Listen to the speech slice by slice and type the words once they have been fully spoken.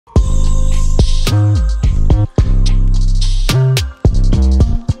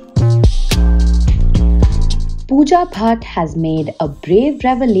Pooja Bhatt has made a brave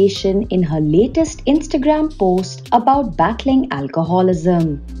revelation in her latest Instagram post about battling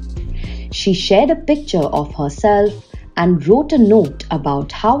alcoholism. She shared a picture of herself and wrote a note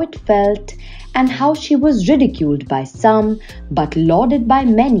about how it felt and how she was ridiculed by some but lauded by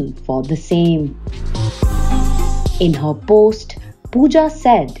many for the same. In her post, Pooja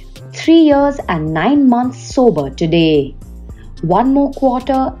said, 3 years and 9 months sober today. 1 more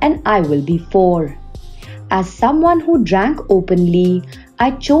quarter and I will be 4. As someone who drank openly,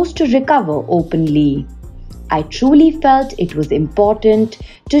 I chose to recover openly. I truly felt it was important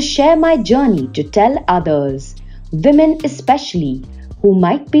to share my journey to tell others, women especially, who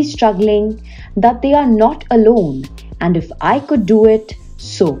might be struggling, that they are not alone, and if I could do it,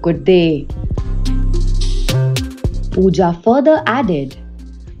 so could they. Pooja further added,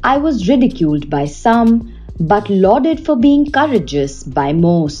 I was ridiculed by some, but lauded for being courageous by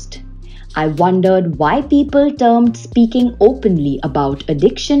most. I wondered why people termed speaking openly about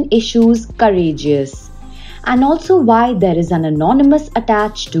addiction issues courageous, and also why there is an anonymous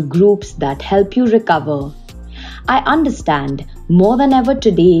attached to groups that help you recover. I understand more than ever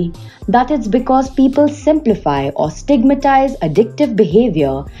today that it's because people simplify or stigmatize addictive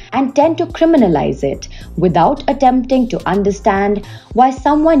behavior and tend to criminalize it without attempting to understand why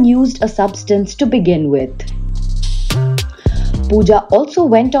someone used a substance to begin with. Pooja also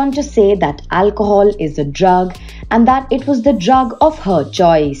went on to say that alcohol is a drug and that it was the drug of her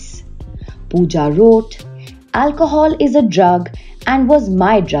choice. Pooja wrote, alcohol is a drug and was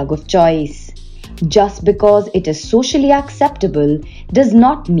my drug of choice. Just because it is socially acceptable does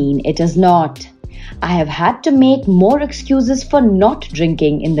not mean it is not. I have had to make more excuses for not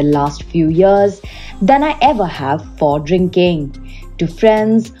drinking in the last few years than I ever have for drinking, to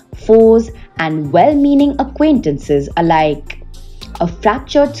friends, foes, and well-meaning acquaintances alike. A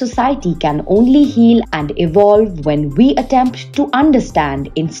fractured society can only heal and evolve when we attempt to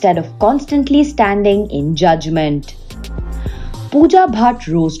understand instead of constantly standing in judgment. Pooja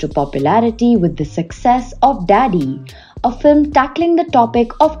Bhatt rose to popularity with the success of Daddy, a film tackling the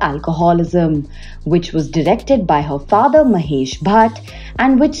topic of alcoholism, which was directed by her father Mahesh Bhatt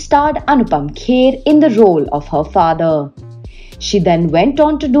and which starred Anupam Kher in the role of her father. She then went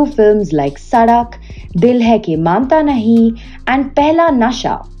on to do films like Sadak, Dil Hai Ke Manta Nahi and Pehla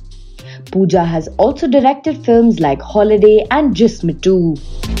Nasha. Pooja has also directed films like Holiday and Jism 2.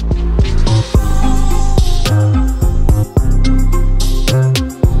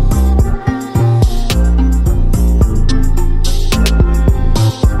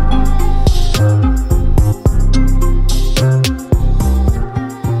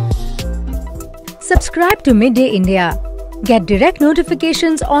 Subscribe to Midday India. Get direct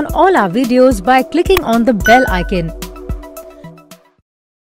notifications on all our videos by clicking on the bell icon.